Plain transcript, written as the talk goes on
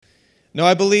Now,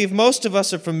 I believe most of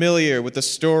us are familiar with the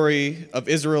story of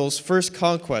Israel's first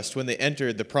conquest when they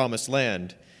entered the Promised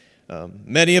Land.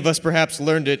 Many of us perhaps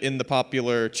learned it in the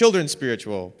popular children's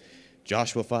spiritual,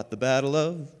 Joshua fought the battle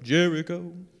of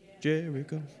Jericho,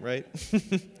 Jericho, right?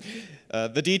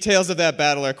 The details of that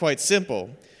battle are quite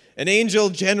simple. An angel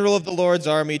general of the Lord's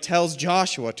army tells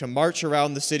Joshua to march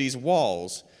around the city's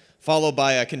walls, followed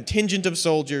by a contingent of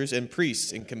soldiers and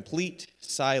priests in complete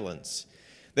silence.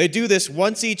 They do this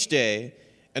once each day,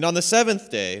 and on the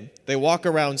seventh day, they walk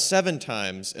around 7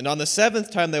 times, and on the 7th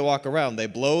time they walk around, they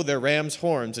blow their ram's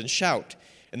horns and shout,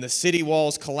 and the city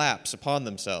walls collapse upon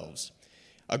themselves.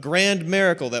 A grand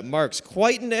miracle that marks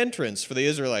quite an entrance for the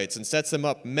Israelites and sets them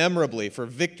up memorably for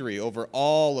victory over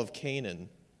all of Canaan.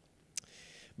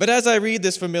 But as I read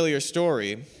this familiar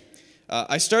story,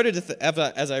 as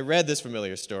I read this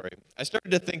familiar story, I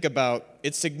started to think about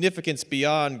its significance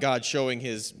beyond God showing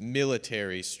his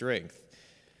military strength.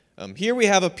 Here we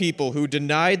have a people who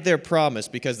denied their promise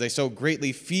because they so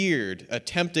greatly feared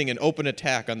attempting an open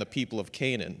attack on the people of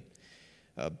Canaan.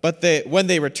 But when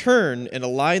they return and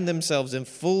align themselves in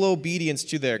full obedience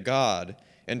to their God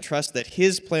and trust that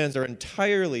his plans are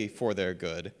entirely for their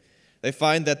good, they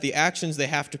find that the actions they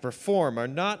have to perform are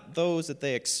not those that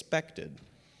they expected.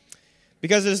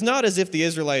 Because it is not as if the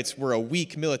Israelites were a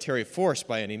weak military force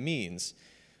by any means.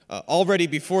 Already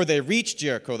before they reached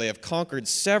Jericho, they have conquered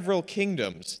several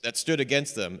kingdoms that stood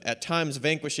against them, at times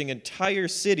vanquishing entire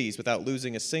cities without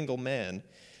losing a single man,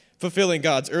 fulfilling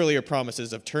God's earlier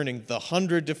promises of turning the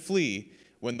 100 to flee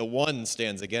when the 1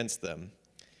 stands against them.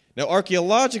 Now,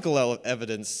 archaeological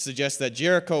evidence suggests that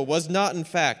Jericho was not, in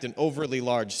fact, an overly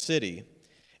large city,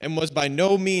 and was by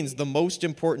no means the most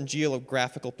important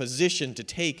geographical position to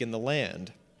take in the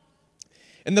land.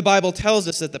 And the Bible tells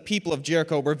us that the people of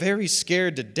Jericho were very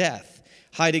scared to death,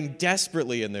 hiding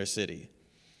desperately in their city.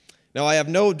 Now, I have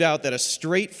no doubt that a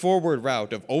straightforward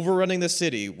route of overrunning the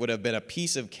city would have been a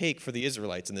piece of cake for the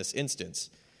Israelites in this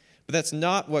instance. But that's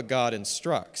not what God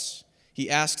instructs. He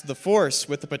asks the force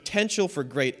with the potential for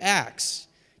great acts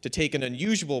to take an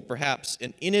unusual, perhaps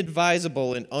an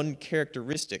inadvisable and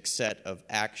uncharacteristic set of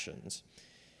actions.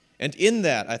 And in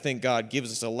that, I think God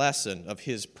gives us a lesson of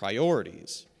his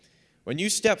priorities. When you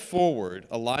step forward,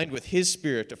 aligned with his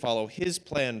Spirit to follow his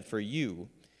plan for you,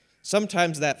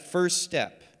 sometimes that first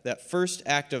step, that first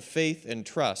act of faith and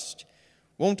trust,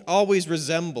 won't always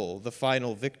resemble the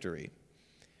final victory.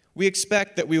 We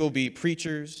expect that we will be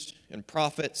preachers and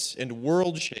prophets and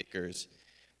world shakers,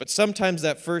 but sometimes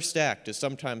that first act is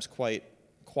sometimes quite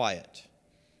quiet,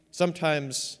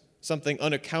 sometimes something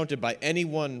unaccounted by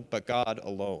anyone but God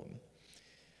alone.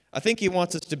 I think he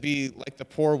wants us to be like the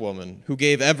poor woman who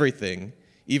gave everything,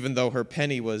 even though her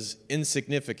penny was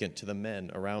insignificant to the men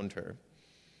around her.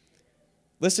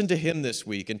 Listen to him this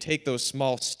week and take those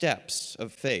small steps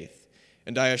of faith,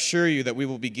 and I assure you that we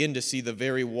will begin to see the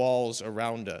very walls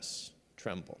around us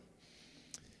tremble.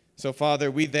 So, Father,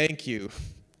 we thank you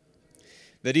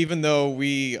that even though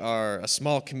we are a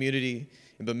small community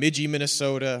in Bemidji,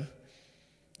 Minnesota,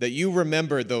 that you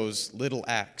remember those little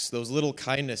acts, those little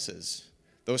kindnesses,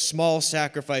 those small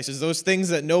sacrifices, those things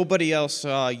that nobody else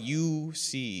saw, you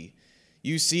see.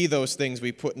 You see those things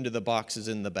we put into the boxes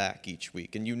in the back each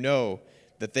week, and you know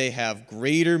that they have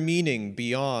greater meaning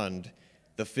beyond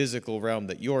the physical realm,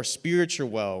 that your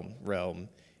spiritual realm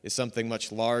is something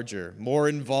much larger, more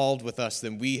involved with us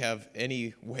than we have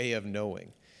any way of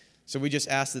knowing. So we just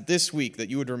ask that this week that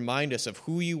you would remind us of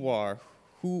who you are,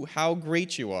 how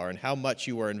great you are, and how much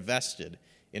you are invested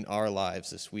in our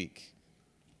lives this week.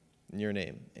 In your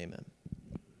name, amen.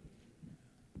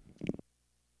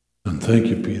 And thank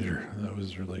you, Peter. That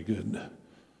was really good.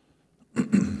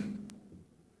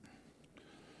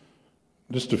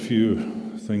 Just a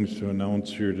few things to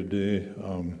announce here today.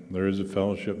 There is a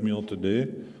fellowship meal today.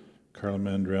 Carla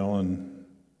Mandrell and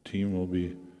team will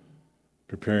be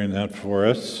preparing that for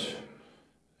us.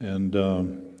 And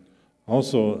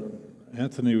also,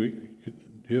 Anthony, do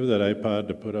you have that iPod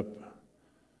to put up?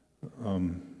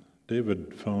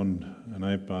 David found an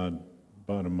iPod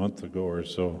about a month ago or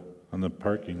so on the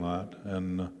parking lot,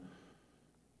 and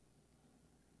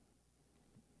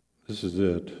this is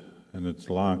it, and it's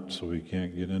locked, so we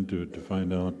can't get into it to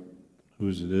find out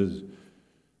whose it is.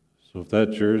 So if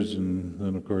that's yours, and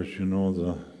then of course you know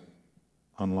the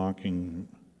unlocking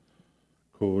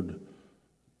code,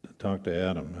 talk to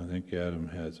Adam. I think Adam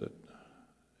has it.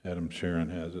 Adam Sharon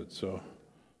has it, so.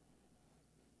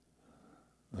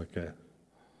 Okay.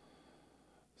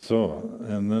 So,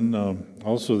 and then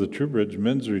also the True Bridge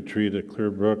Men's Retreat at Clear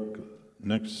Brook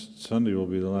next Sunday will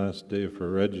be the last day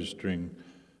for registering.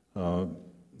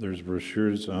 There's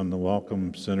brochures on the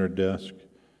Welcome Center desk,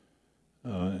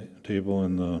 table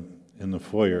in the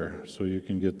foyer, so you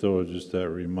can get those, just that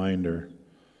reminder.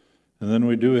 And then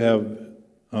we do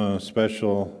have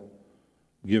special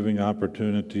giving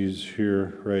opportunities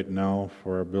here right now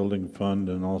for our building fund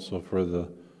and also for the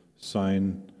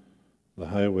sign, the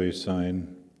highway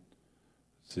sign.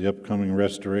 It's the upcoming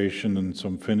restoration and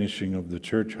some finishing of the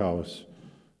church house.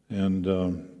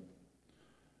 And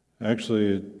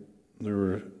actually, there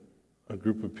were a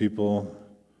group of people,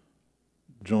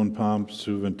 Joan Pomp,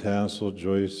 Sue Van Tassel,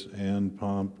 Joyce Ann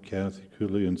Pomp, Kathy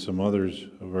Cooley, and some others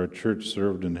of our church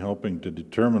served in helping to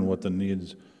determine what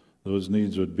those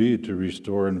needs would be to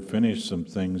restore and finish some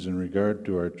things in regard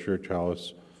to our church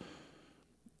house.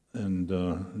 And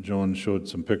Joan showed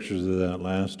some pictures of that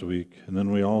last week. And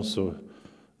then we also,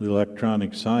 the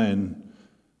electronic sign,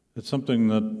 it's something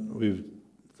that we've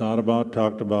thought about,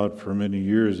 talked about for many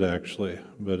years actually,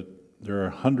 but there are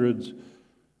hundreds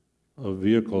of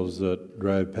vehicles that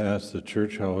drive past the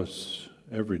church house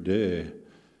every day.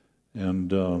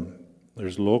 And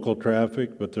there's local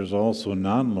traffic, but there's also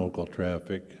non-local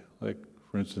traffic. Like,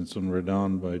 for instance, when we're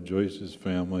down by Joyce's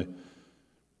family,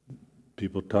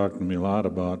 people talk to me a lot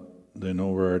about, they know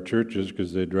where our church is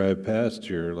because they drive past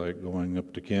here, like going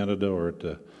up to Canada or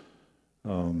to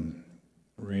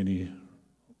Rainy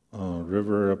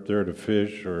River up there to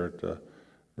fish, or to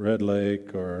Red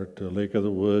Lake, or to Lake of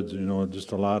the Woods.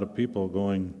 Just a lot of people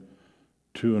going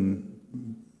to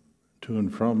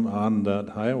and from on that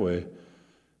highway.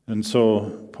 And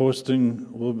so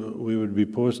we would be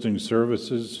posting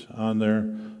services on there,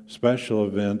 special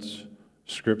events,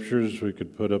 scriptures we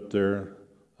could put up there,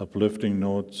 uplifting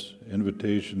notes,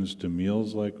 invitations to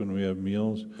meals, like when we have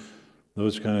meals,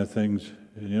 those kind of things.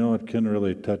 And it can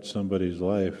really touch somebody's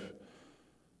life.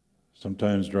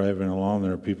 Sometimes driving along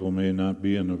there, people may not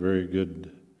be in a very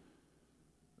good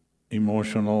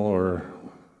emotional or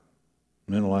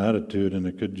mental attitude, and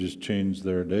it could just change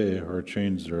their day or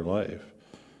change their life.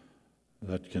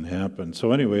 That can happen.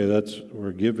 So anyway,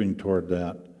 we're giving toward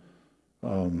that.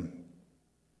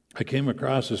 I came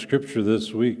across a scripture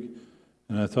this week,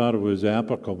 and I thought it was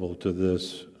applicable to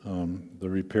this. The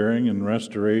repairing and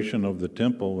restoration of the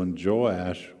temple when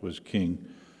Joash was king.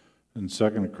 In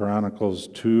 2 Chronicles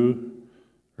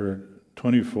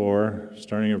 24,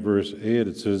 starting at verse 8,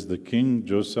 it says, the king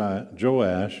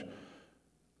Joash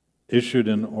issued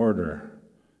an order,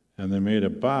 and they made a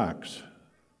box.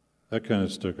 That kind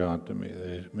of stuck out to me.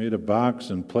 They made a box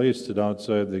and placed it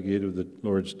outside the gate of the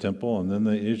Lord's temple, and then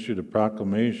they issued a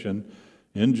proclamation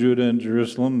in Judah and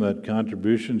Jerusalem that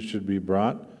contributions should be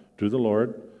brought to the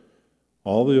Lord.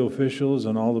 All the officials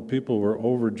and all the people were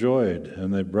overjoyed,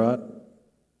 and they brought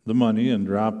the money and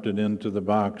dropped it into the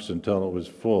box until it was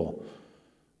full.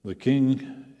 The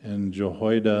king and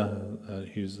Jehoiada,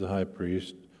 he's the high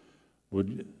priest,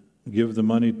 would give the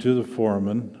money to the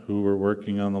foremen who were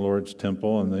working on the Lord's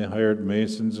temple, and they hired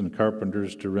masons and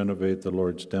carpenters to renovate the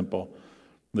Lord's temple.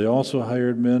 They also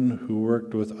hired men who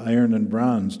worked with iron and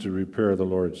bronze to repair the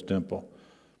Lord's temple.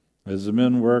 As the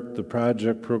men worked, the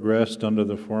project progressed under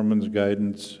the foreman's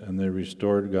guidance, and they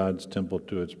restored God's temple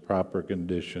to its proper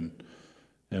condition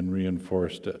and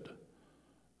reinforced it.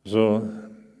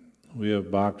 So we have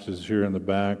boxes here in the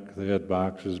back. They had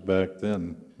boxes back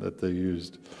then that they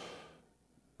used.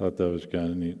 Thought that was kind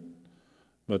of neat.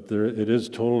 But it is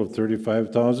a total of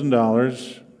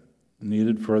 $35,000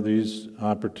 needed for these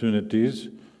opportunities.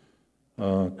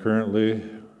 Currently,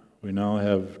 we now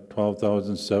have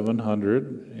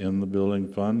 $12,700 in the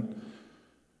building fund,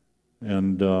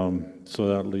 and so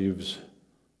that leaves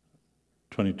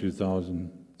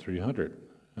 $22,300,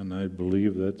 and I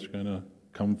believe that's going to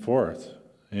come forth.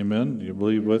 Amen? Do you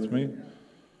believe with me?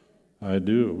 I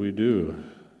do. We do.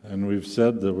 And we've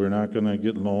said that we're not going to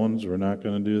get loans. We're not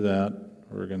going to do that.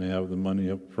 We're going to have the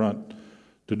money up front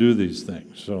to do these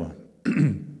things. So,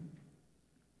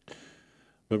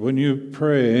 but when you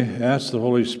pray, ask the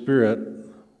Holy Spirit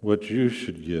what you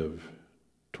should give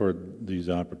toward these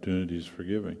opportunities for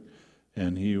giving,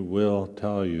 and He will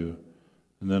tell you.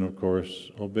 And then, of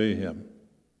course, obey Him.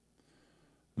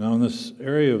 Now, in this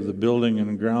area of the building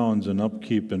and grounds and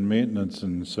upkeep and maintenance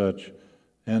and such,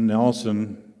 Ann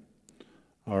Nelson,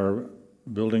 our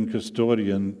building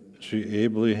custodian, she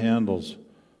ably handles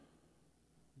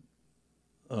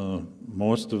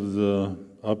most of the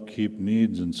upkeep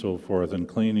needs and so forth and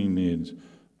cleaning needs,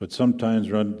 but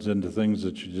sometimes runs into things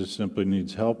that she just simply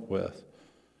needs help with.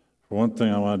 For one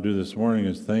thing I want to do this morning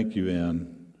is thank you,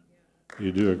 Ann.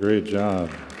 You do a great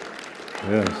job.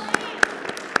 Yes.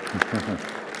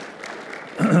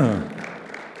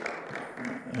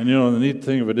 And the neat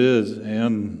thing of it is,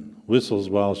 Ann whistles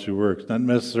while she works. Not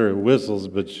necessarily whistles,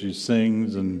 but she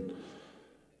sings, and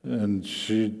and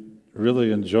she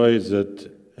really enjoys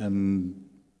it, and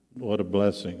what a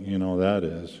blessing, that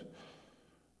is.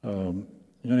 I'm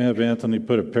going to have Anthony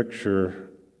put a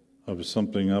picture of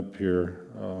something up here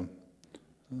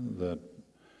that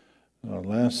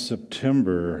last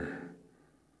September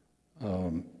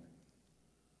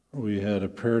we had a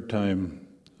prayer time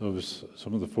of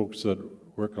some of the folks that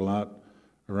work a lot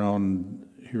around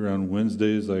here on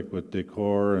Wednesdays, like with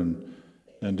decor and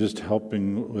just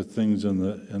helping with things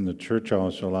in the church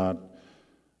house a lot.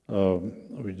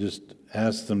 We just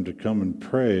asked them to come and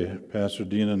pray. Pastor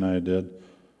Dean and I did,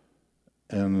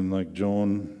 and like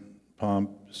Joan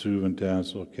Pomp, Sue Van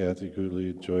Tassel, Kathy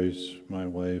Cooley, Joyce, my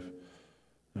wife.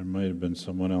 There might have been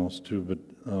someone else too, but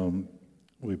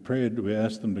we prayed. We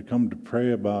asked them to come to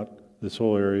pray about this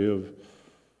whole area of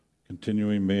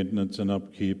continuing maintenance and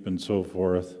upkeep and so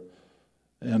forth.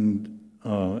 And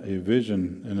a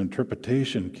vision, an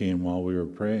interpretation came while we were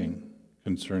praying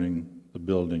concerning the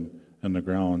building and the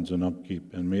grounds and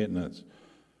upkeep and maintenance.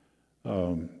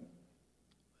 That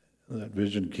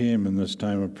vision came in this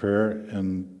time of prayer,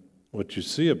 and what you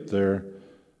see up there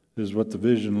is what the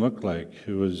vision looked like.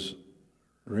 It was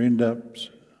raindrops.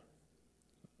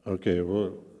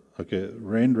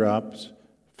 Raindrops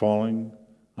falling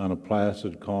on a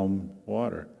placid, calm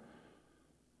water.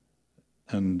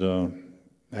 And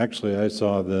actually, I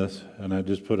saw this, and I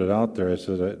just put it out there. I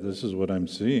said, "This is what I'm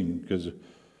seeing," because it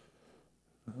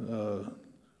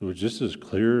was just as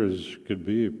clear as could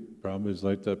be. Probably it's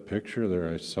like that picture there.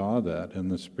 I saw that in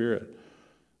the Spirit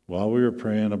while we were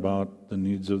praying about the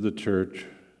needs of the church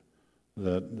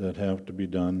that have to be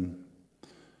done.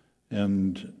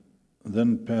 And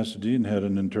then Pastor Dean had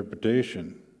an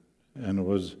interpretation, and it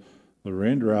was the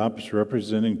raindrops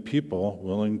representing people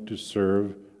willing to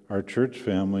serve our church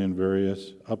family in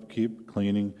various upkeep,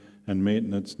 cleaning, and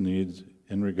maintenance needs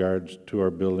in regards to our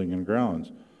building and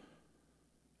grounds.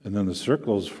 And then the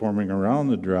circles forming around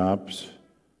the drops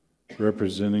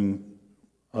representing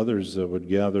others that would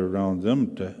gather around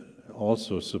them to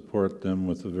also support them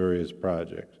with the various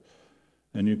projects.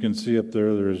 And you can see up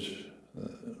there, there's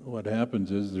what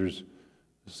happens is there's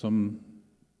some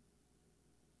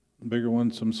bigger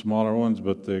ones, some smaller ones,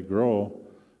 but they grow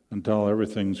until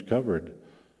everything's covered.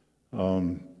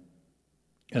 And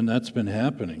that's been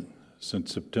happening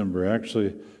since September. Actually,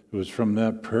 it was from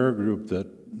that prayer group that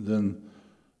then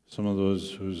some of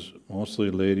those, who's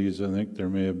mostly ladies, I think there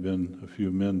may have been a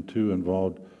few men too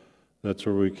involved. That's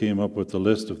where we came up with the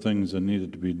list of things that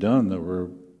needed to be done that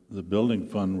the building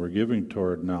fund we're giving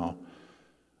toward now.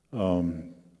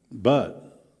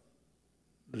 But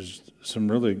there's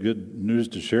some really good news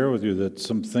to share with you, that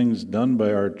some things done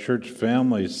by our church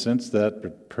family since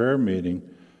that prayer meeting.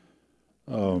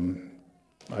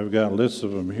 I've got lists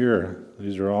of them here.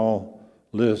 These are all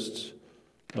lists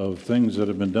of things that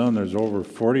have been done. There's over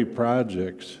 40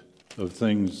 projects of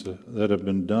things that have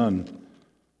been done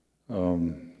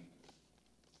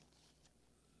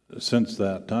since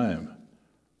that time.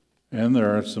 And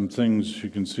there are some things, you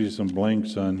can see some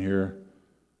blanks on here.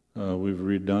 We've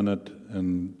redone it,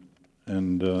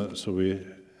 and so we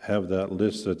have that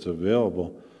list that's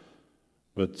available.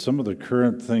 But some of the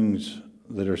current things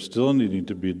that are still needing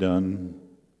to be done,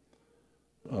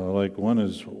 like one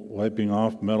is wiping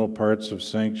off metal parts of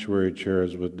sanctuary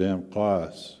chairs with damp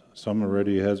cloths. Some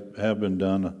already have been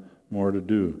done, more to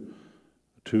do.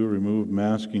 2, remove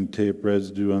masking tape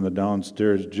residue on the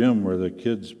downstairs gym where the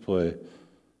kids play.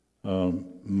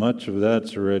 Much of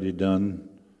that's already done,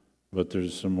 but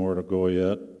there's some more to go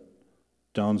yet.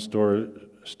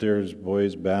 Downstairs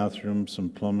boys' bathroom, some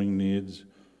plumbing needs,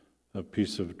 a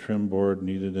piece of trim board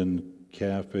needed in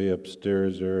cafe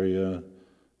upstairs area.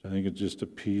 I think it's just a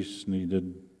piece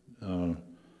needed.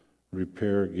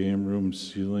 Repair game room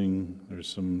ceiling. There's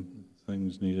some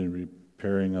things needed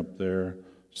repairing up there.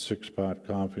 6-pot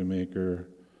coffee maker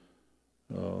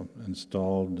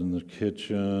installed in the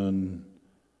kitchen.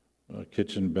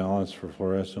 Kitchen ballast for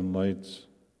fluorescent lights.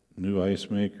 New ice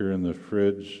maker in the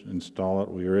fridge. Install it.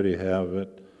 We already have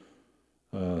it.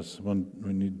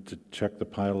 We need to check the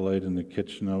pilot light in the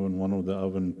kitchen oven. One of the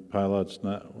oven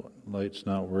lights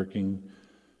not working.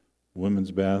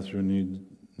 Women's bathroom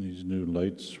needs new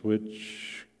light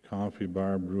switch. Coffee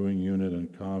bar, brewing unit,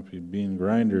 and coffee bean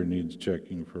grinder needs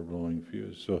checking for blowing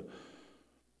fuse. So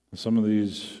some of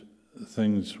these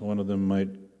things, one of them might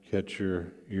catch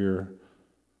your ear.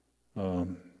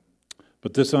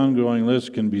 But this ongoing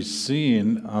list can be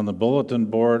seen on the bulletin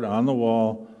board, on the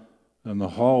wall, in the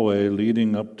hallway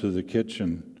leading up to the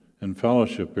kitchen and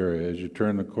fellowship area. As you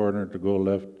turn the corner to go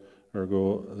left or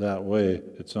go that way,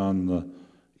 it's on the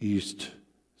east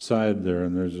side there,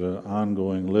 and there's an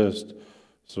ongoing list.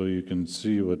 so you can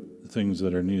see what things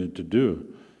that are needed to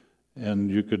do. And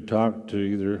you could talk to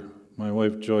either my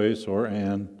wife Joyce or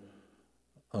Ann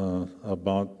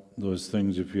about those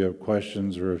things if you have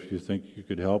questions or if you think you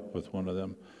could help with one of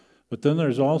them. But then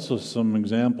there's also some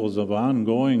examples of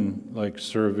ongoing, like,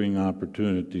 serving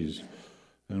opportunities.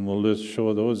 And we'll just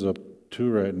show those up too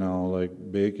right now, like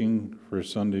baking for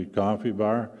Sunday coffee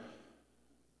bar.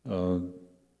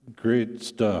 Great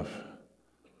stuff.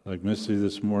 Like Missy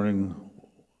this morning,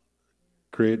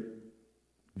 great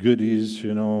goodies,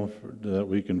 that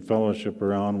we can fellowship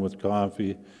around with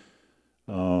coffee.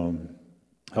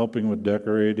 Helping with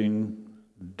decorating,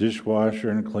 dishwasher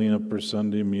and cleanup for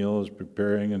Sunday meals,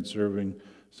 preparing and serving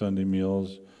Sunday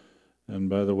meals. And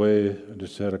by the way, I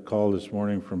just had a call this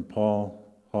morning from Paul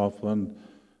Hoffland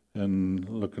and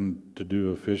looking to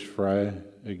do a fish fry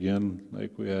again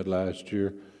like we had last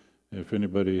year. If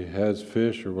anybody has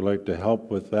fish or would like to help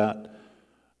with that,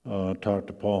 talk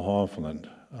to Paul Hoffland.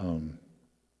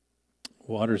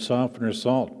 Water softener,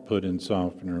 salt put in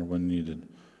softener when needed.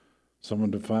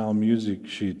 Someone to file music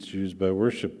sheets used by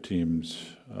worship teams,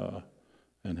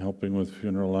 and helping with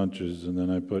funeral lunches. And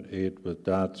then I put 8 with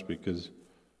dots because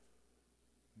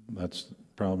that's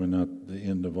probably not the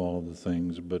end of all the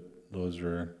things, but those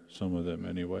are some of them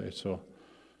anyway. So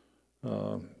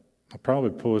I'll probably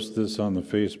post this on the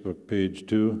Facebook page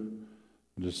too,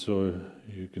 just so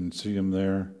you can see them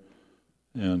there.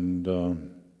 And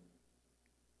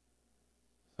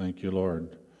thank you,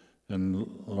 Lord.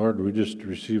 And Lord, we just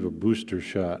received a booster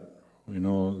shot. We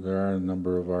know there are a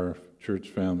number of our church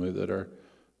family that are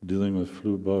dealing with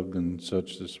flu bug and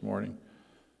such this morning.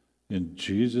 In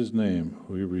Jesus' name,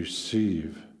 we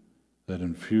receive that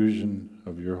infusion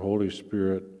of your Holy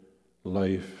Spirit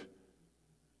life,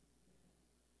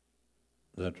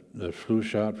 that flu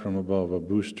shot from above, a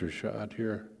booster shot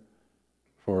here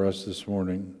for us this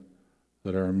morning,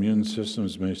 that our immune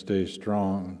systems may stay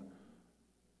strong.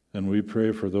 And we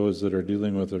pray for those that are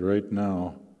dealing with it right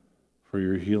now, for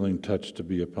your healing touch to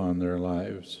be upon their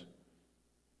lives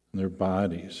and their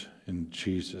bodies, in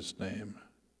Jesus' name.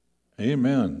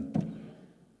 Amen.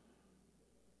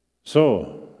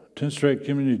 So, Tinstrike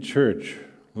Community Church,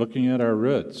 looking at our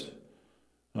roots.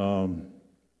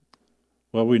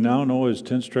 What we now know as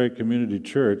Tinstrike Community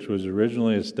Church was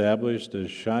originally established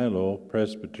as Shiloh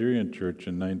Presbyterian Church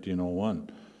in 1901.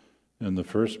 And the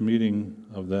first meeting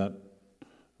of that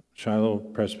Shiloh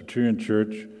Presbyterian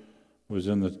Church was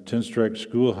in the Tinstrike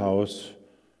Schoolhouse,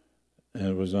 and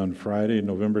it was on Friday,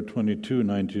 November 22,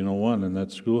 1901, and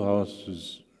that schoolhouse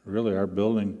is really our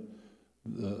building,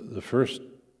 the first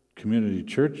community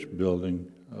church building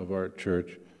of our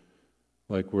church,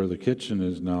 like where the kitchen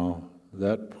is now.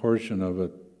 That portion of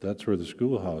it, that's where the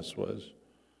schoolhouse was.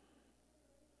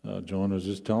 Joan was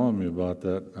just telling me about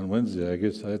that on Wednesday. I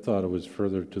guess I thought it was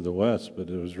further to the west, but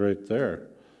it was right there.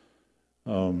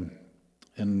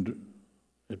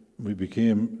 We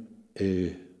became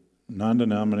a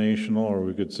non-denominational, or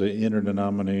we could say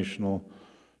interdenominational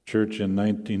church in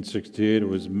 1968. It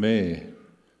was May.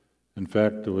 In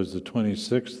fact, it was the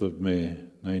 26th of May,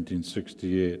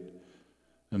 1968.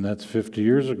 And that's 50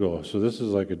 years ago. So this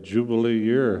is like a jubilee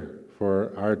year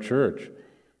for our church.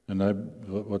 And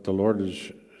what the Lord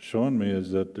has shown me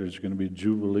is that there's going to be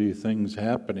jubilee things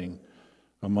happening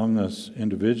among us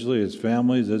individually, as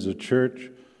families, as a church.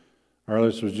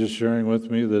 Arliss was just sharing with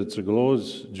me that it's a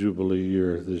Glows Jubilee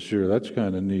year this year. That's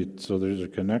kind of neat. So there's a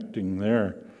connecting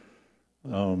there.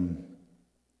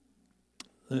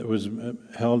 It was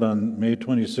held on May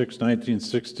 26,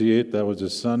 1968. That was a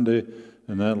Sunday,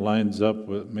 and that lines up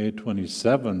with May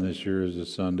 27 this year is a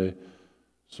Sunday.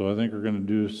 So I think we're going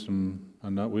to do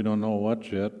we don't know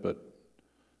what yet, but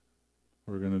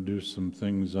we're going to do some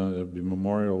things on it'll be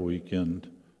Memorial Weekend.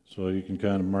 So you can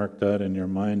kind of mark that in your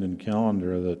mind and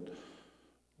calendar that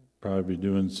probably be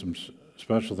doing some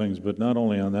special things, but not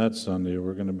only on that Sunday,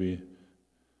 we're going to be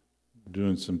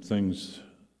doing some things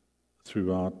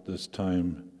throughout this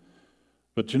time.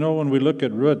 But when we look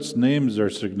at roots, names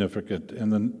are significant.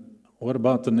 And then what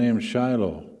about the name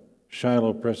Shiloh?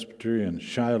 Shiloh Presbyterian,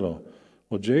 Shiloh.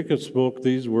 Well, Jacob spoke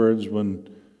these words when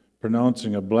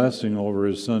pronouncing a blessing over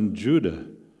his son Judah.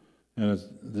 And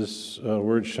this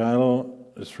word Shiloh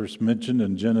is first mentioned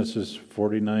in Genesis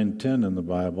 49:10 in the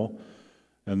Bible.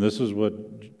 And this is what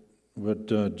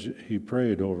he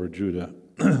prayed over Judah.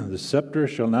 The scepter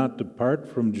shall not depart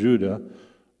from Judah,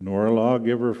 nor a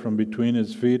lawgiver from between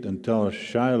his feet until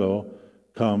Shiloh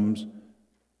comes,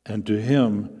 and to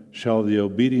him shall the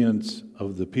obedience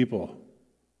of the people.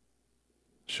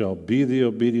 Shall be the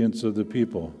obedience of the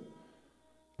people.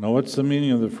 Now what's the meaning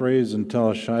of the phrase,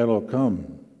 until Shiloh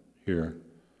come here?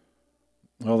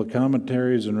 Well, the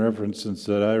commentaries and references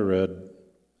that I read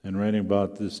in writing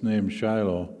about this name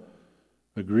Shiloh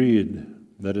agreed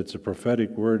that it's a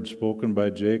prophetic word spoken by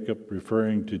Jacob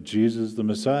referring to Jesus the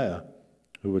Messiah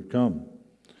who would come.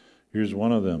 Here's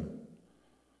one of them.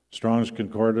 Strong's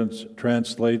Concordance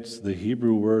translates the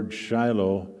Hebrew word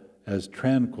Shiloh as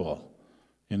tranquil.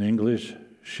 In English,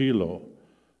 Shiloh.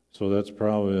 So that's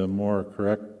probably a more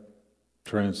correct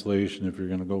translation if you're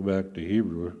going to go back to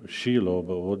Hebrew, Shiloh,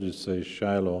 but we'll just say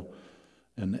Shiloh,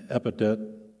 an epithet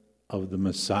of the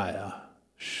Messiah,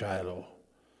 Shiloh.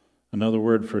 Another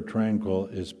word for tranquil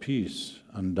is peace.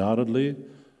 Undoubtedly,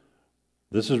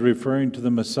 this is referring to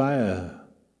the Messiah,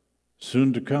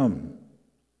 soon to come.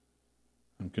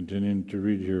 I'm continuing to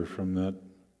read here from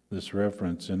this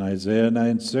reference. In Isaiah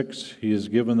 9:6, he is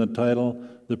given the title,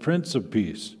 the Prince of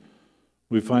Peace.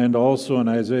 We find also in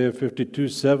Isaiah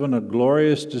 52:7 a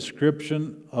glorious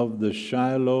description of the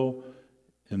Shiloh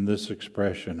in this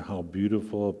expression, how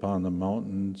beautiful upon the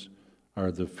mountains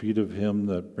are the feet of him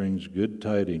that brings good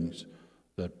tidings,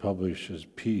 that publishes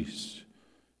peace.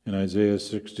 In Isaiah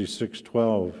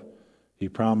 66:12, he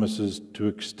promises to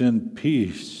extend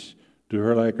peace to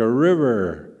her like a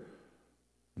river.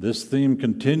 This theme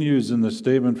continues in the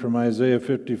statement from Isaiah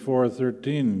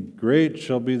 54:13, great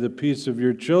shall be the peace of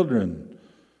your children.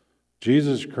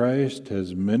 Jesus Christ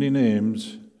has many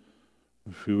names.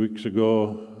 A few weeks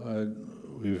ago,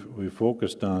 we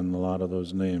focused on a lot of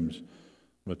those names.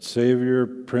 But Savior,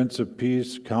 Prince of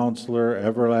Peace, Counselor,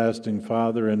 Everlasting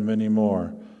Father, and many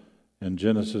more. And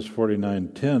Genesis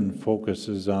 49:10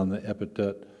 focuses on the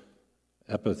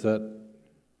epithet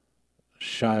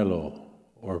Shiloh,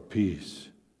 or peace.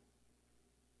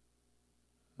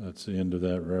 That's the end of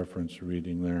that reference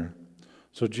reading there.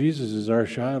 So Jesus is our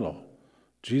Shiloh.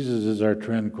 Jesus is our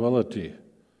tranquility.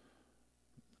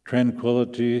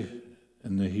 Tranquility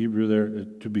in the Hebrew there,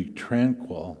 to be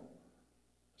tranquil,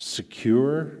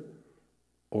 secure,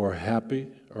 or happy,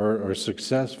 or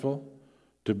successful,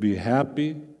 to be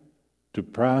happy, to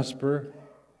prosper,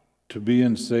 to be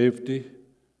in safety.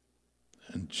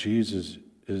 And Jesus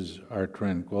is our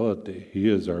tranquility. He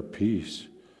is our peace.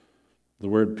 The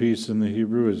word peace in the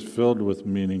Hebrew is filled with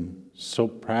meaning so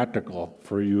practical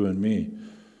for you and me.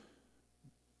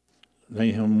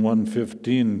 Nahum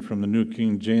 1:15 from the New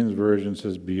King James Version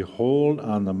says, behold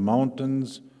on the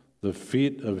mountains the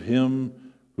feet of him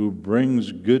who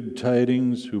brings good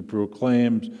tidings, who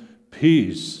proclaims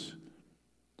peace.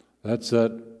 That's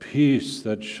that peace,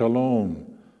 that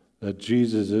shalom that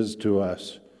Jesus is to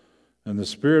us. And the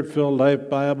Spirit-filled Life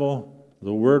Bible,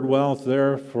 the word wealth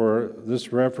there for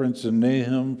this reference in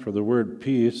Nahum for the word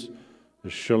peace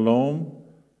is shalom.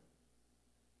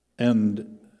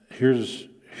 And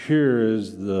here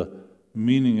is the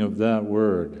meaning of that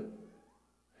word.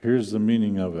 Here's the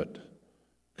meaning of it.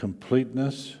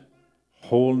 Completeness,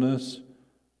 wholeness,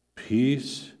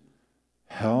 peace,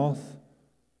 health.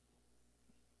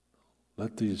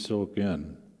 Let these soak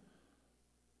in.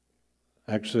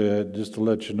 Actually, just to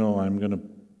let you know, I'm going to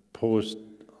post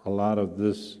a lot of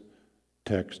this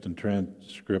text and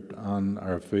transcript on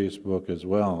our Facebook as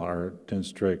well, our 10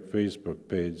 Strike Facebook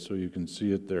page, so you can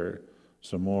see it there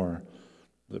some more.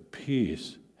 The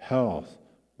peace, health,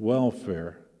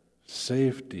 welfare,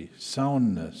 safety,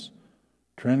 soundness,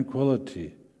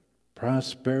 tranquility,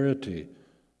 prosperity,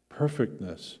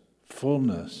 perfectness,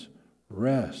 fullness,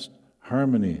 rest,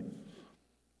 harmony,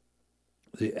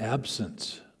 the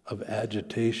absence of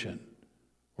agitation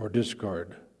or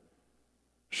discord.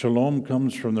 Shalom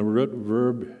comes from the root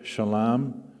verb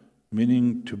shalom,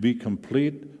 meaning to be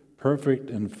complete, perfect,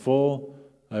 and full.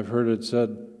 I've heard it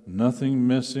said, nothing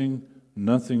missing,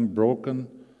 nothing broken.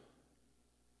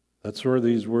 That's where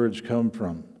these words come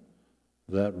from,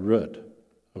 that root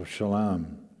of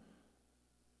shalom.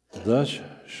 Thus,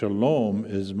 shalom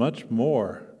is much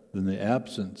more than the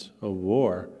absence of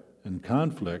war and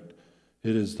conflict.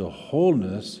 It is the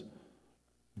wholeness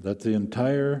that the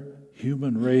entire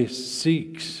human race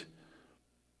seeks.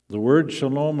 The word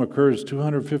shalom occurs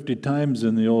 250 times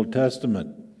in the Old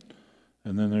Testament,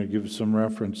 and then they give some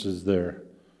references there.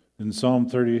 In Psalm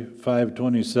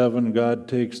 35:27, God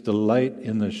takes delight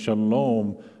in the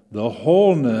shalom, the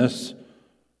wholeness,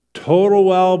 total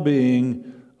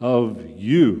well-being of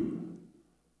you,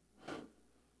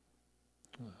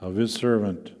 of his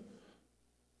servant.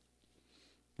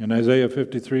 In Isaiah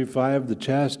 53:5, the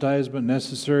chastisement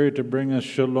necessary to bring us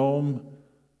shalom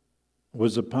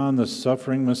was upon the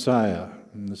suffering Messiah.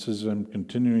 And I'm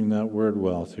continuing that word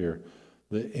wealth here.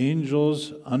 The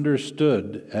angels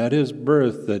understood at his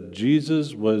birth that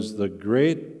Jesus was the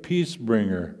great peace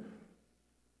bringer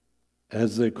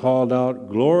as they called out,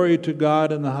 "Glory to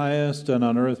God in the highest, and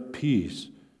on earth peace,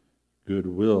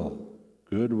 goodwill,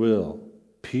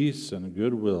 peace and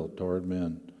goodwill toward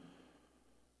men."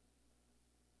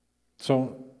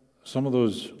 So, some of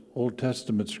those Old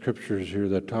Testament scriptures here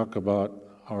that talk about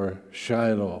our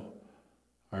Shiloh,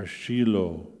 our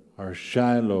Shiloh, our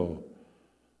Shiloh.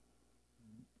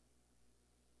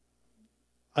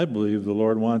 I believe the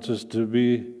Lord wants us to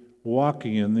be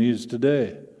walking in these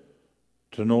today,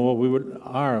 to know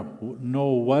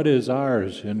what is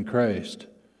ours in Christ.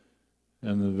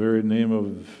 And the very name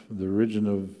of the origin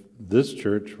of this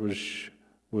church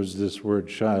was this word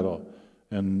Shiloh,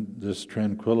 and this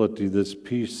tranquility, this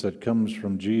peace that comes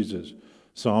from Jesus.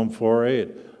 Psalm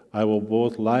 4:8, I will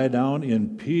both lie down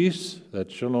in peace,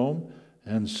 that's shalom,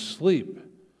 and sleep.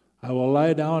 I will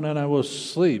lie down and I will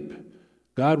sleep.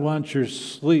 God wants your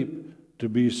sleep to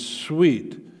be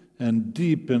sweet and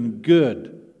deep and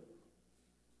good.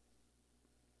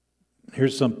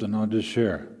 Here's something I'll just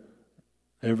share.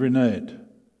 Every night,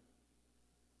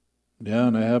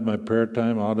 and I have my prayer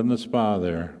time out in the spa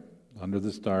there, under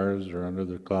the stars or under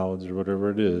the clouds or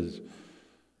whatever it is,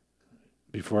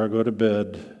 before I go to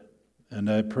bed, and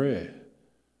I pray.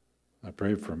 I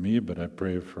pray for me, but I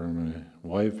pray for my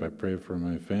wife, I pray for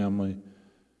my family.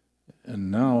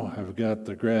 And now I've got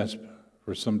the grasp.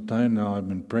 For some time now, I've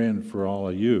been praying for all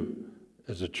of you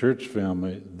as a church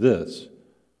family, that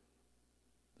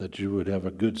you would have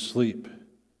a good sleep.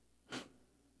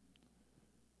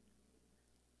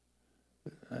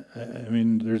 I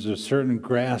mean, there's a certain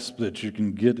grasp that you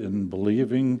can get in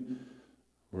believing,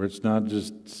 where it's not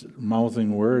just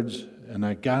mouthing words. And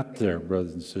I got there,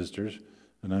 brothers and sisters,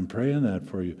 and I'm praying that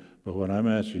for you. But what I'm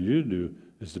asking you to do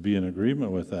is to be in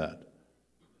agreement with that.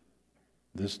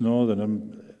 Just know that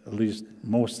I'm, at least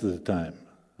most of the time,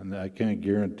 and I can't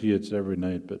guarantee it's every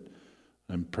night, but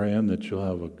I'm praying that you'll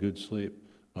have a good sleep.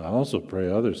 I also pray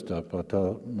other stuff. I'll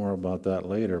tell more about that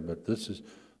later, but this is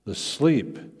the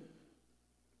sleep.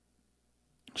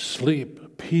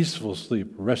 Sleep, peaceful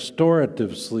sleep,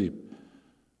 restorative sleep,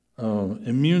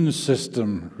 immune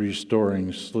system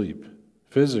restoring sleep,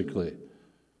 physically.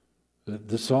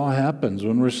 This all happens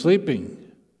when we're sleeping.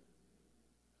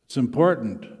 It's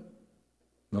important.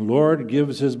 The Lord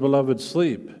gives His beloved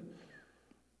sleep.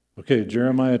 Okay,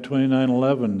 Jeremiah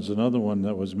 29:11 is another one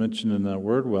that was mentioned in that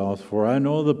word wealth. For I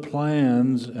know the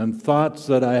plans and thoughts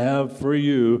that I have for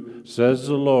you, says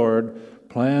the Lord,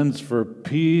 plans for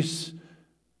peace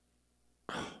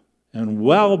and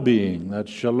well-being. That's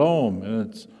shalom. And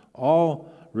it's all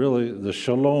really the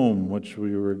shalom, which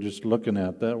we were just looking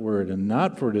at, that word. And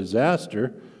not for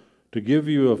disaster, to give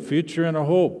you a future and a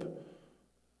hope.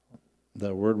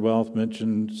 That word wealth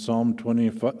mentioned Psalm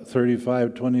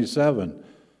 35:27.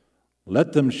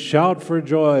 Let them shout for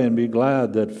joy and be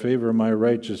glad that favor my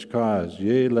righteous cause.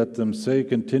 Yea, let them say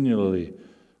continually,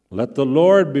 let the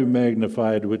Lord be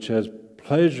magnified, which has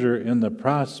pleasure in the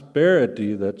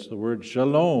prosperity, that's the word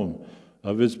shalom,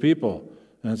 of His people.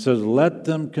 And it says, let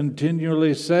them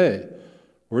continually say.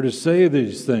 We're to say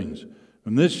these things.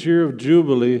 In this year of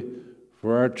Jubilee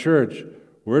for our church,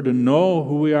 we're to know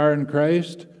who we are in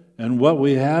Christ and what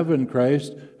we have in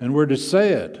Christ, and we're to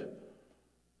say it.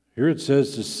 Here it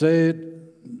says to say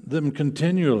them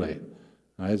continually.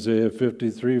 Isaiah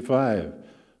 53:5.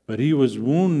 But He was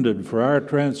wounded for our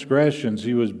transgressions,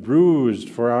 He was bruised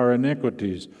for our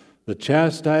iniquities. The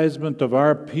chastisement of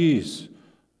our peace,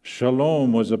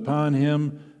 shalom, was upon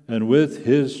Him, and with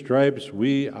His stripes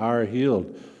we are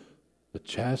healed. The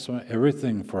chastisement,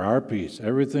 everything for our peace,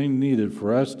 everything needed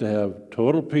for us to have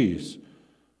total peace,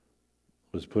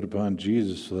 was put upon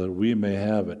Jesus so that we may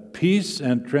have it. Peace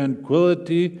and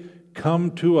tranquility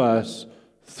come to us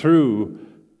through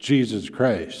Jesus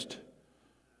Christ.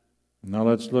 Now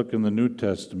let's look in the New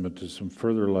Testament to some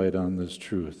further light on this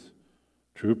truth.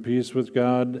 True peace with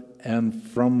God and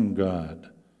from God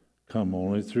come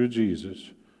only through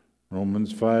Jesus.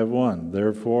 Romans 5:1.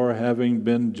 Therefore, having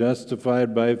been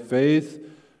justified by faith,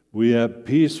 we have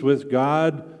peace with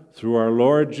God through our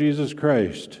Lord Jesus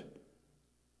Christ.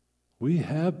 We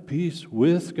have peace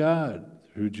with God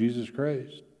through Jesus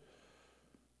Christ.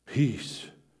 Peace.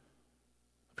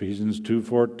 Ephesians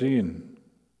 2:14.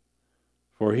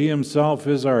 For He Himself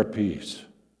is our peace,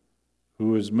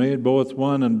 who has made both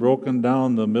one and broken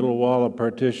down the middle wall of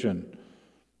partition.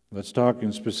 That's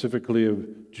talking specifically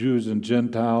of Jews and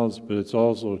Gentiles, but it's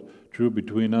also true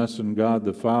between us and God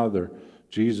the Father.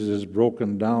 Jesus has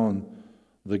broken down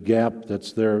the gap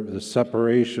that's there, the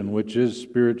separation, which is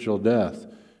spiritual death.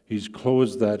 He's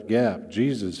closed that gap.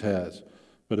 Jesus has.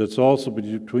 But it's also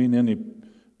between any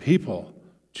people.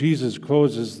 Jesus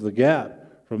closes the gap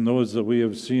from those that we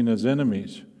have seen as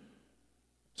enemies.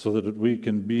 so that we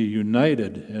can be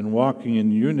united and walking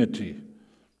in unity.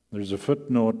 There's a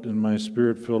footnote in my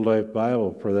Spirit-Filled Life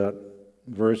Bible for that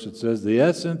verse. It says, the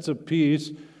essence of peace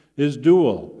is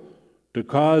dual, to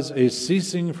cause a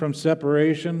ceasing from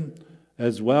separation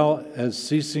as well as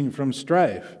ceasing from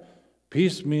strife.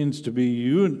 Peace means to be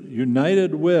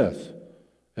united with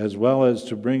as well as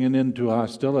to bring an end to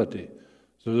hostility.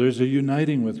 So there's a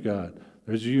uniting with God.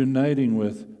 There's a uniting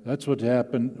with, that's what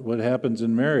happens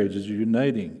in marriage, is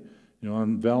uniting.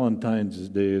 On Valentine's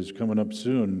Day is coming up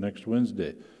soon, next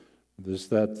Wednesday.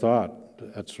 That thought,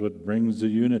 that's what brings the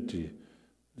unity.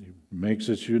 It makes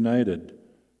us united.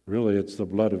 Really, it's the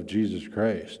blood of Jesus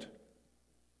Christ.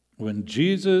 When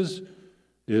Jesus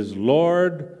is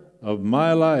Lord of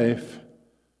my life,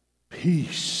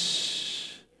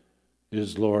 peace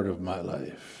is Lord of my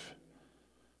life.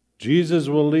 Jesus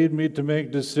will lead me to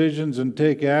make decisions and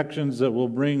take actions that will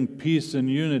bring peace and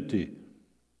unity.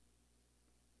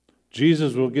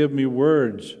 Jesus will give me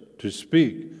words to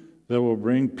speak that will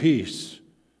bring peace.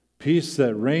 Peace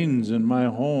that reigns in my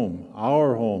home,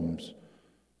 our homes.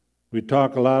 We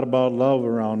talk a lot about love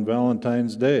around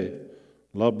Valentine's Day.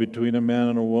 Love between a man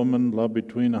and a woman, love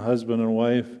between a husband and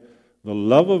wife. The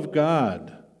love of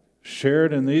God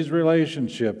shared in these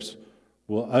relationships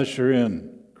will usher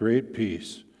in great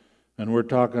peace. And we're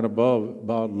talking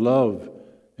about love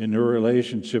in your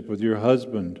relationship with your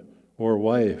husband or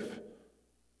wife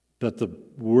that the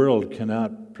world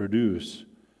cannot produce.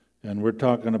 And we're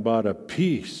talking about a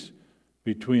peace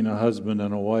between a husband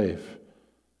and a wife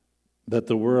that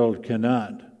the world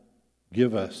cannot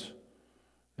give us.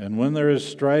 And when there is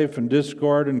strife and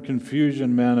discord and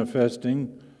confusion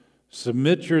manifesting,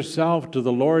 submit yourself to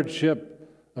the lordship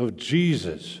of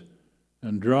Jesus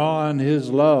and draw on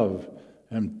His love,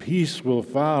 and peace will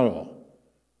follow.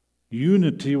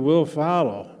 Unity will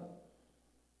follow.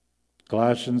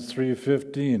 Colossians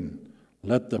 3:15,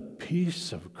 let the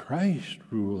peace of Christ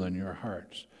rule in your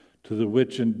hearts, to the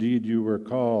which indeed you were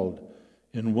called,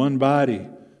 in one body,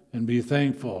 and be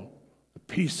thankful. The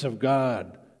peace of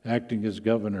God acting as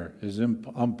governor, as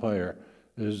umpire,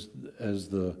 as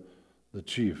the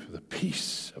chief, the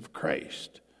peace of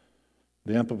Christ.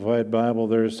 The Amplified Bible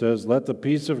there says, let the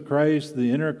peace of Christ,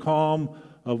 the inner calm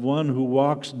of one who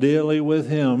walks daily with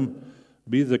Him,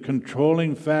 be the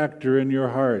controlling factor in your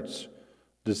hearts,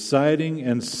 deciding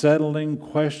and settling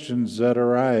questions that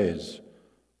arise.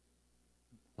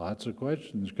 Lots of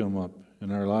questions come up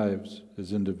in our lives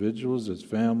as individuals, as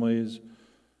families,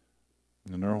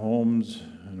 in our homes,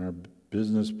 in our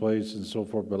business place, and so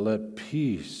forth. But let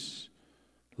peace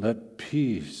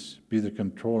be the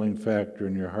controlling factor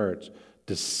in your hearts,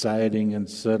 deciding and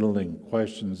settling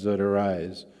questions that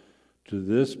arise. To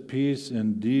this peace,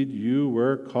 indeed, you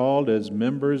were called as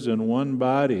members in one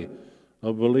body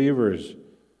of believers,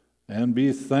 and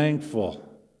be thankful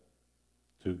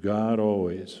to God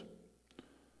always.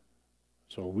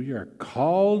 So we are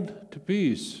called to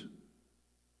peace,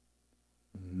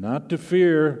 not to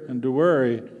fear and to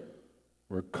worry.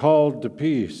 We're called to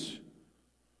peace.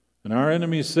 And our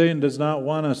enemy Satan does not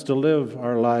want us to live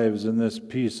our lives in this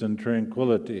peace and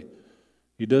tranquility.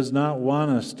 He does not want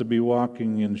us to be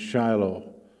walking in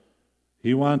Shiloh.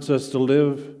 He wants us to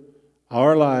live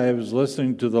our lives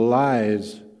listening to the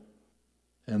lies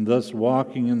and thus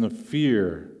walking in the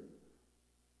fear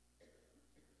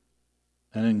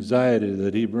and anxiety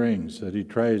that he brings, that he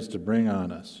tries to bring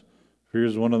on us. Fear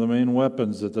is one of the main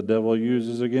weapons that the devil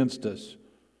uses against us.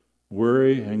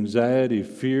 Worry, anxiety,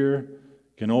 fear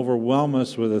can overwhelm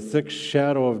us with a thick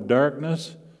shadow of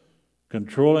darkness,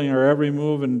 controlling our every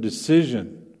move and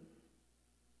decision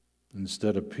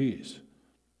instead of peace.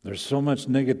 There's so much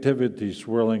negativity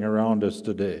swirling around us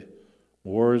today.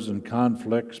 Wars and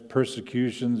conflicts,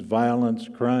 persecutions, violence,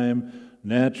 crime,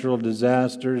 natural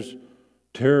disasters,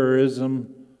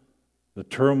 terrorism, the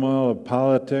turmoil of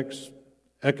politics,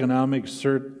 economic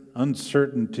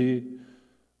uncertainty,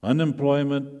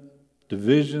 unemployment,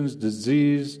 divisions,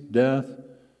 disease, death.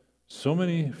 So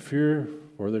many fear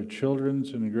for their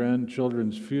children's and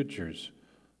grandchildren's futures.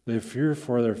 They fear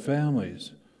for their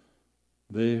families.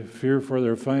 They fear for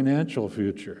their financial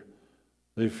future.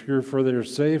 They fear for their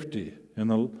safety. And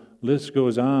the list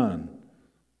goes on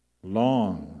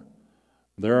long.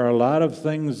 There are a lot of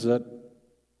things that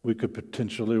we could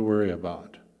potentially worry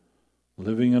about.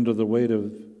 Living under the weight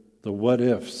of the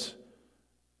what-ifs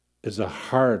is a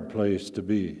hard place to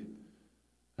be.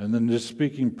 And then just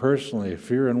speaking personally,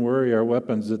 fear and worry are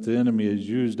weapons that the enemy has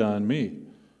used on me.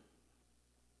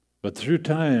 But through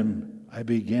time, I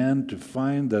began to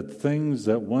find that things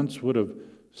that once would have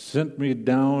sent me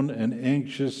down an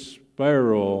anxious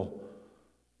spiral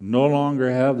no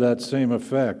longer have that same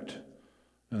effect.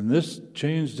 And this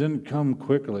change didn't come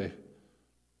quickly,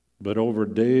 but over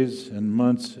days and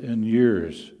months and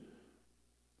years.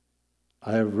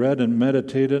 I have read and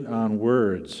meditated on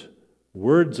words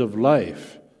of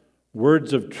life,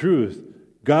 words of truth,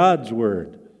 God's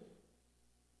word.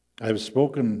 I've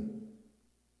spoken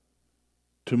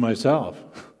to myself.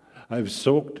 I've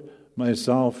soaked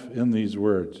myself in these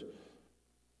words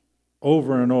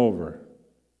over and over.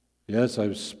 Yes,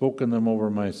 I've spoken them over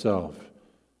myself.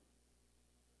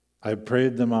 I've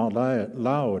prayed them out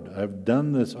loud. I've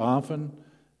done this often,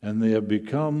 and they have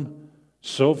become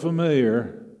so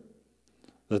familiar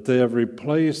that they have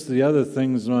replaced the other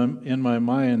things in my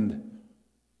mind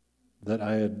that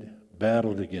I had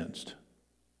battled against.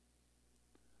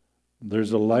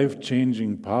 There's a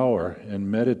life-changing power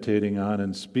in meditating on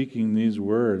and speaking these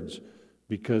words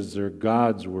because they're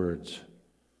God's words.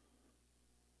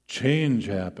 Change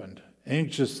happened.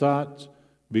 Anxious thoughts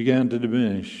began to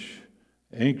diminish.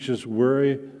 Anxious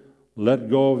worry let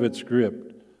go of its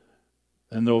grip.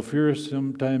 And though fear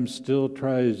sometimes still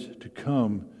tries to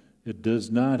come, it does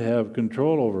not have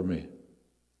control over me.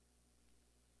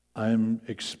 I'm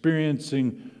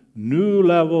experiencing new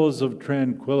levels of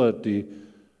tranquility,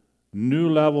 new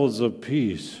levels of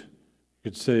peace.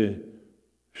 You could say,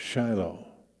 Shiloh.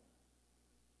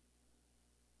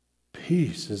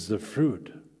 Peace is the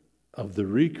fruit of the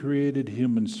recreated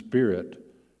human spirit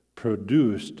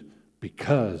produced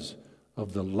because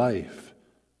of the life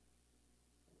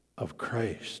of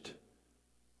Christ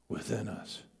within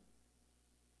us.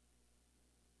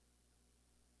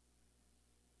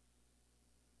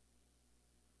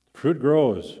 Fruit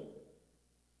grows.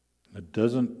 It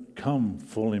doesn't come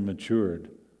fully matured.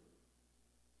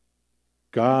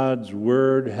 God's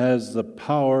word has the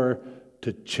power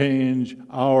to change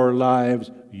our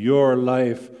lives, your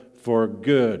life, for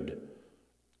good.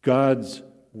 God's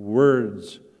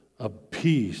words of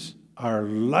peace are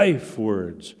life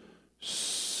words,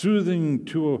 soothing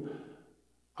to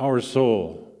our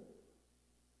soul,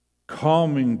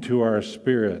 calming to our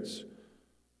spirits,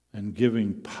 and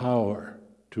giving power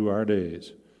to our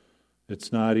days.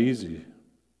 It's not easy,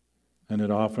 and it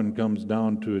often comes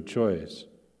down to a choice.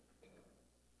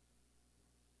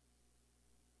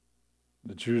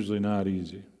 It's usually not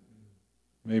easy.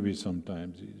 Maybe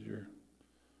sometimes easier.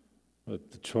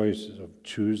 But the choice of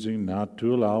choosing not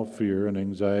to allow fear and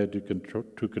anxiety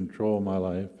to control my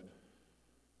life,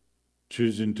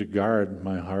 choosing to guard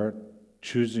my heart,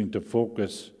 choosing to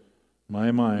focus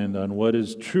my mind on what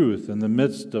is truth in the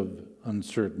midst of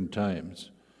uncertain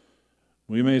times.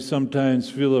 We may sometimes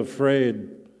feel afraid,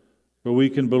 but we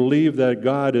can believe that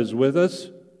God is with us,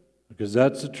 because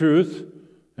that's the truth,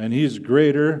 and He's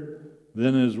greater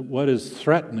than what is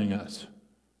threatening us,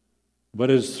 what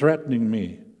is threatening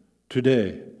me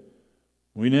today.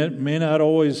 We may not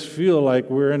always feel like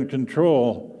we're in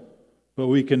control, but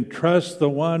we can trust the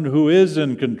one who is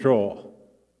in control.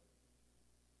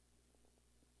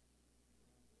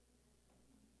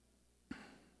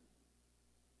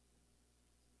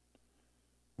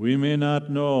 We may not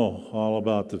know all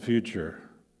about the future,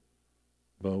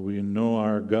 but we know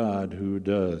our God who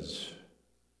does.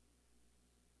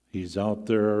 He's out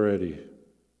there already,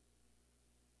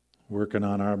 working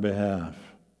on our behalf.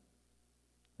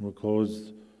 We'll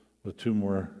close with two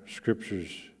more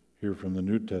scriptures here from the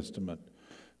New Testament.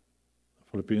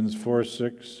 Philippians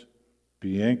 4:6,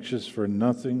 be anxious for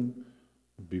nothing,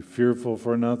 be fearful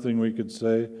for nothing, we could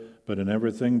say, but in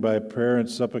everything by prayer and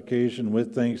supplication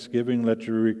with thanksgiving let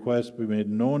your requests be made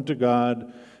known to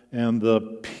God, and the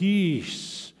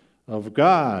peace of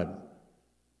God.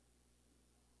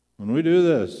 When we do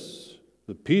this,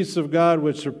 the peace of God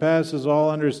which surpasses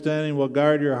all understanding will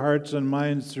guard your hearts and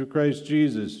minds through Christ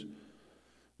Jesus.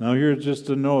 Now here's just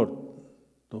a note.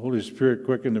 The Holy Spirit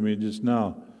quickened to me just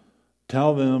now.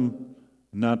 Tell them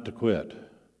not to quit.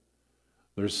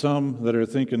 There's some that are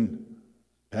thinking,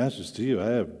 Pastor Steve,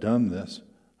 I have done this.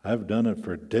 I've done it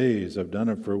for days. I've done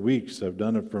it for weeks. I've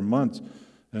done it for months.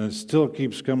 And it still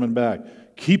keeps coming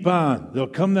back. Keep on. There'll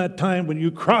come that time when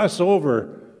you cross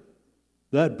over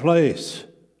that place.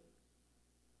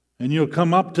 And you'll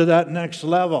come up to that next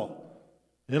level.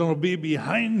 It'll be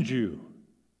behind you.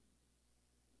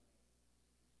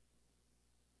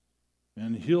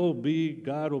 And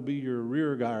God will be your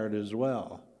rear guard as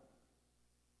well.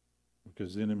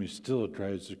 Because the enemy still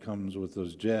tries to come with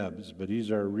those jabs, but He's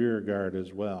our rear guard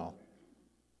as well.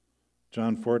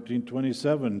 John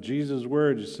 14:27, Jesus'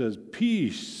 word says,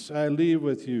 peace I leave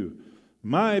with you.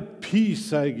 My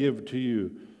peace I give to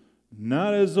you.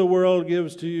 Not as the world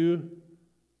gives to you,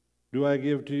 do I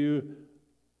give to you.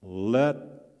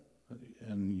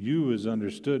 And you is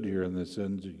understood here in this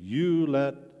sense, you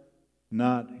let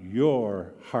not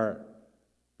your heart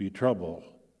be troubled,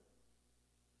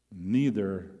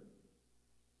 neither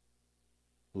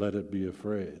let it be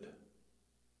afraid.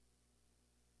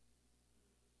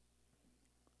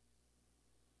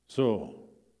 So,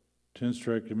 Tin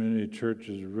Strike Community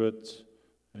Church's roots,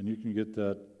 and you can get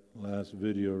that last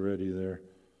video ready there.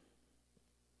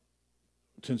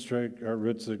 Tin Strike, our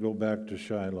roots that go back to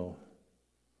Shiloh.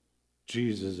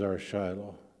 Jesus, our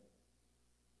Shiloh.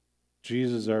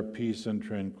 Jesus, our peace and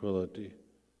tranquility,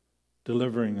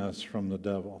 delivering us from the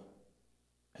devil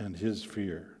and his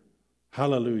fear.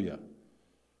 Hallelujah.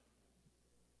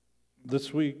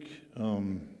 This week, I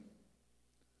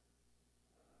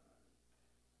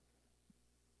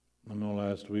know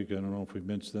last week, I don't know if we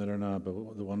mentioned that or not, but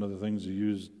one of the things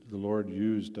the Lord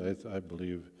used, I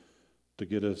believe, to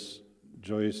get us,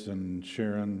 Joyce and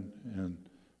Sharon and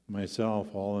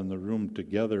myself, all in the room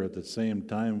together at the same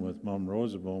time with Mom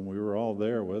Rosabone. We were all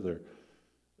there with her,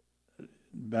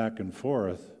 back and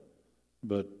forth.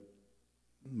 But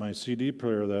my CD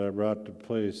player that I brought to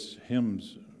play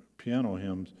hymns, piano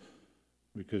hymns,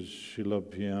 because she loved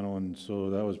piano, and so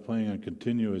that was playing on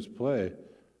continuous play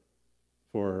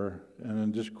for her, and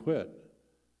then just quit.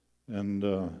 And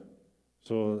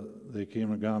so they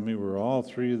came and got me. We were all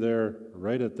three there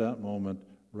right at that moment,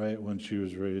 right when she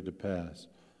was ready to pass.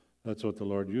 That's what the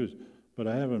Lord used. But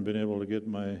I haven't been able to get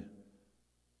my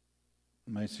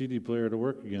CD player to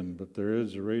work again, but there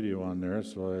is a radio on there,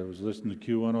 so I was listening to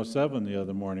Q107 the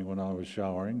other morning when I was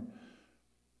showering,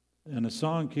 and a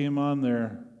song came on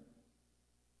there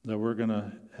that we're going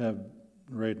to have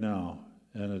right now,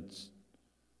 and it's,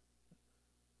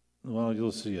 well,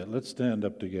 you'll see it. Let's stand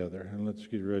up together, and let's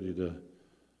get ready to,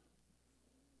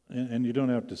 and you don't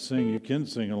have to sing. You can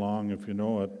sing along if you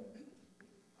know it.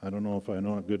 I don't know if I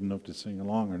know it good enough to sing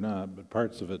along or not, but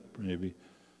parts of it maybe.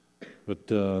 But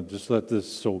just let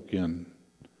this soak in.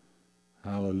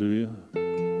 Hallelujah.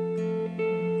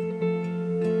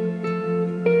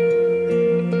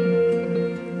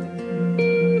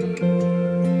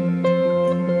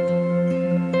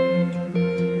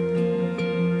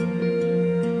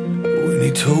 When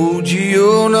he told you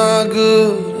you're not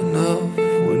good enough,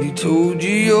 when he told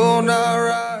you you're not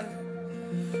right,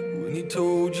 when he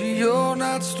told you you're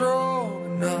not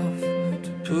strong enough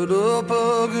to put up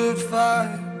a good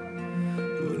fight,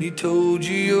 when he told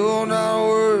you you're not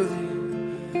worthy,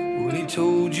 when he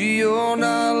told you you're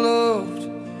not loved,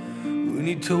 when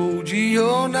he told you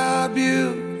you're not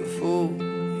beautiful,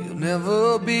 you'll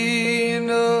never be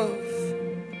enough.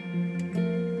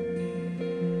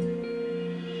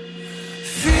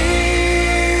 Fear,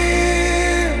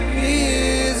 he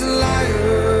is a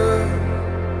liar.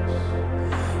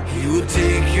 He will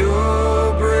take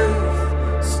your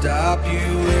breath, stop you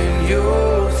in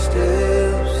your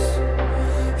steps.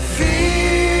 Fear,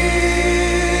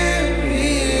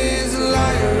 he is a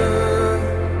liar.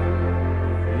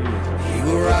 He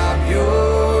will rob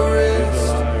your rest,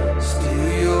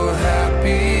 steal your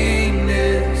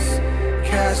happiness,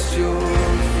 cast your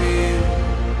fear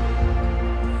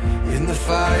in the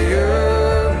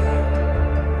fire,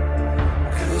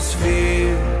 'cause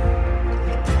fear,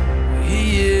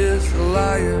 he is a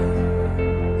liar.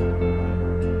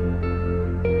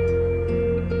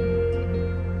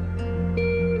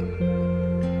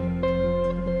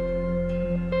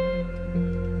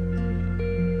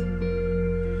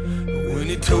 When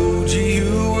he told you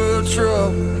you were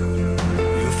trouble,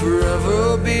 you'll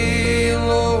forever be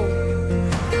alone.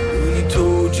 When he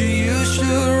told you you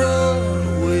should run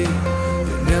away,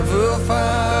 you'll never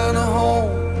find a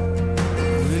home.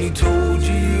 When he told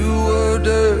you you were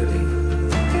dirty,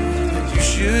 that you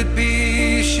should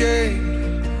be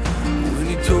ashamed. When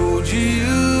he told you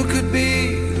you could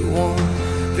be the one,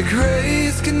 the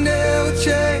grace can never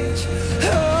change.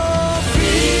 Oh,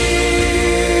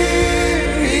 fear,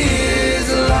 he is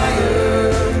a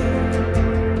liar.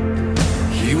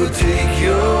 He will take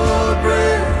your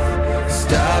breath,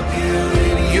 stop you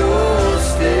in your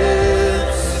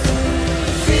steps.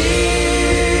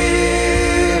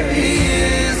 Fear, he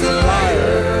is a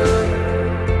liar.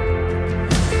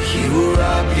 He will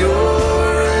rob your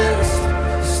rest,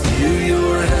 steal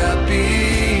your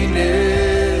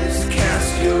happiness,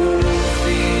 cast your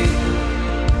feet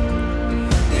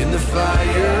in the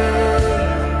fire,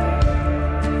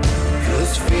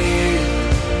 'cause fear,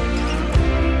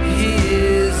 he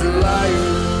is a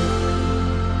liar.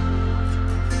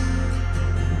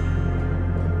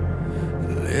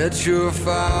 Let your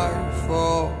fire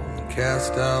fall and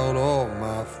cast out all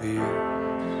my fear.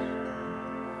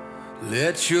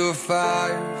 Let your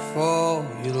fire fall,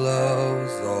 your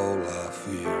love's all I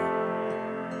fear.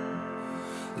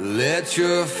 Let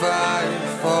your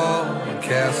fire fall and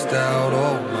cast out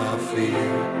all my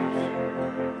fears.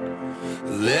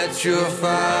 Let your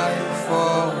fire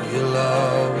fall, your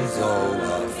love is all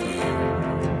I fear.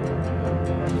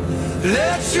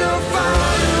 Let your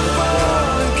fire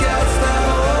fall and cast out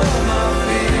all my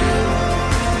fears.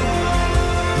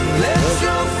 Let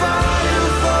your fire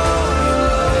fall, your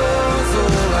love is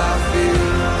all I fear.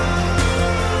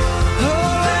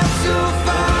 Oh, let your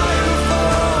fire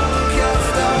fall and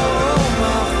cast out all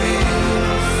my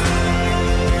fears.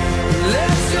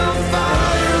 Let your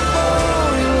fire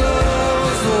fall, your love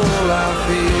is all I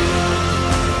fear.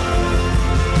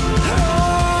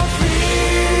 Oh,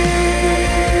 fear,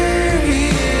 he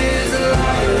is a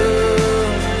liar.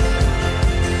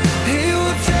 He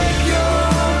will take your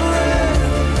breath,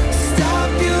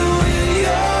 stop you in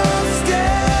your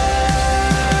steps.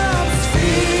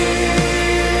 Fear,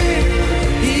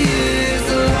 he is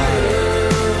a liar.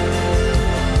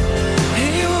 He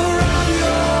will rob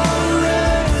your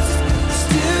rest,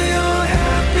 steal your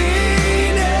happiness.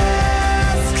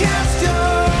 Cast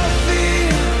your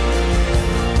fear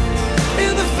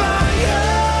in the fire.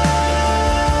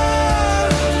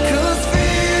 'Cause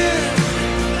fear,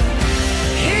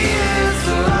 he is a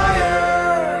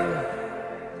liar.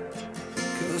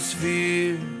 'Cause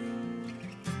fear,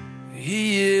 he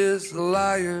is a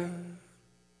liar.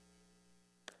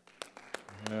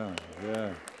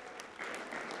 Yeah.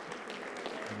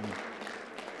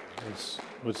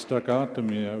 What stuck out to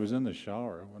me, I was in the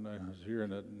shower when I was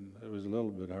hearing it, and it was a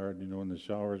little bit hard, when the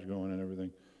shower's going and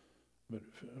everything. But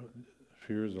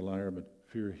fear is a liar, but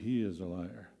fear he is a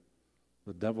liar.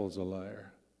 The devil's a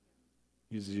liar.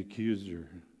 He's the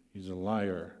accuser. He's a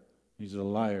liar. He's a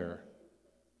liar.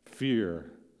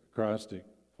 Fear, acrostic,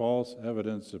 false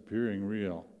evidence appearing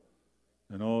real.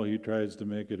 And he tries to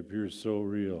make it appear so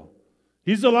real.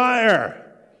 He's a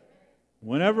liar!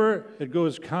 Whenever it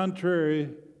goes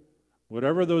contrary,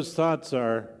 whatever those thoughts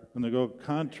are, when they go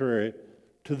contrary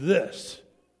to this,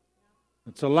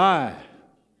 it's a lie.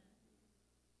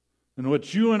 And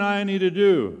what you and I need to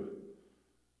do,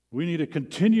 we need to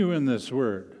continue in this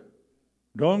word.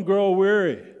 Don't grow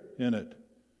weary in it.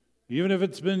 Even if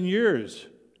it's been years,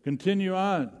 continue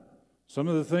on. Some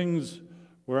of the things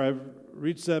where I've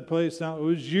reached that place now, it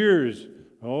was years.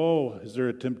 Oh, is there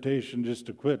a temptation just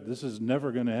to quit? This is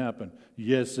never going to happen.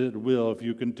 Yes, it will if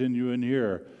you continue in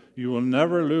here. You will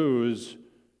never lose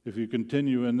if you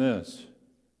continue in this,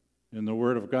 in the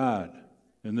Word of God,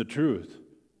 in the truth.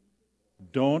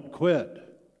 Don't quit.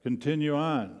 Continue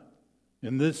on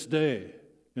in this day,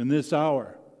 in this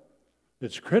hour.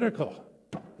 It's critical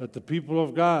that the people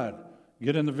of God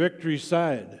get in the victory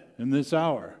side in this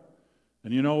hour.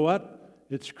 And you know what?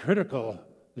 It's critical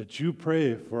that you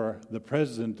pray for the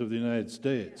President of the United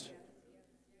States.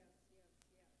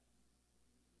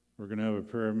 We're going to have a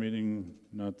prayer meeting,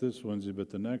 not this Wednesday, but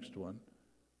the next one.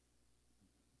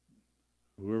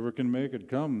 Whoever can make it,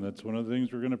 come. That's one of the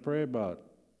things we're going to pray about.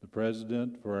 The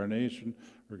President, for our nation.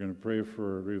 We're going to pray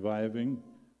for reviving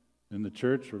in the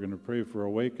church. We're going to pray for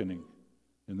awakening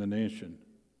in the nation.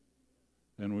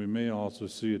 And we may also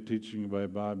see a teaching by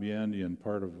Bob Yandian,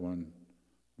 part of one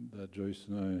that Joyce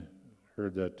and I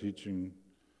heard that teaching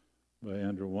by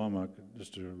Andrew Womack,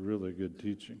 just a really good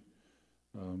teaching.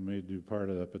 May do part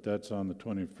of that, but that's on the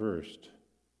 21st.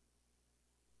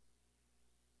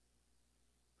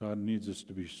 God needs us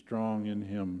to be strong in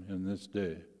Him in this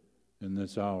day, in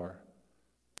this hour.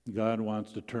 God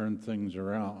wants to turn things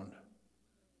around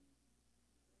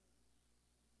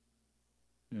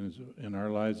in our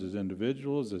lives as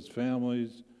individuals, as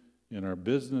families, in our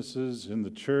businesses, in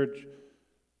the church,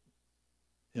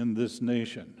 in this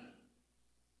nation.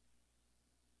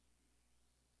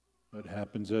 That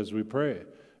happens as we pray.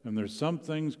 And there's some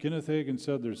things, Kenneth Hagin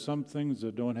said, there's some things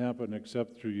that don't happen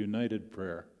except through united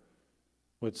prayer.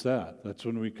 What's that? That's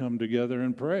when we come together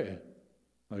and pray,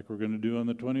 like we're going to do on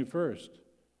the 21st.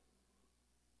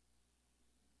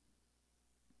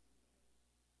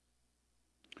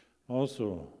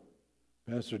 Also,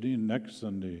 Pastor Dean next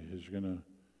Sunday is going to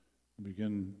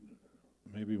begin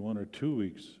maybe 1 or 2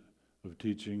 weeks of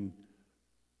teaching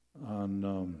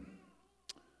on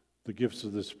the gifts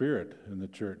of the Spirit in the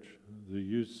church, the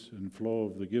use and flow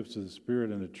of the gifts of the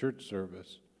Spirit in a church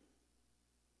service.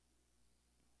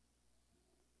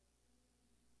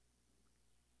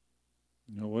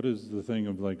 What is the thing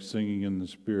of like singing in the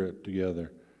Spirit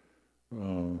together,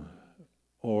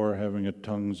 or having a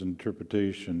tongues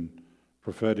interpretation,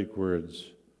 prophetic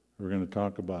words? We're going to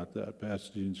talk about that.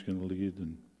 Pastor Dean's going to lead,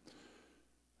 and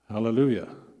hallelujah.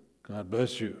 God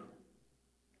bless you.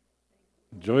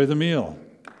 Enjoy the meal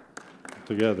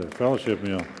together, fellowship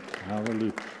meal.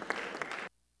 Hallelujah.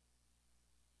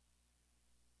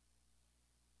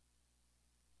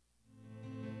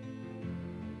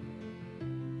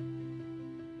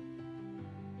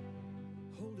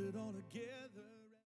 hold it all together.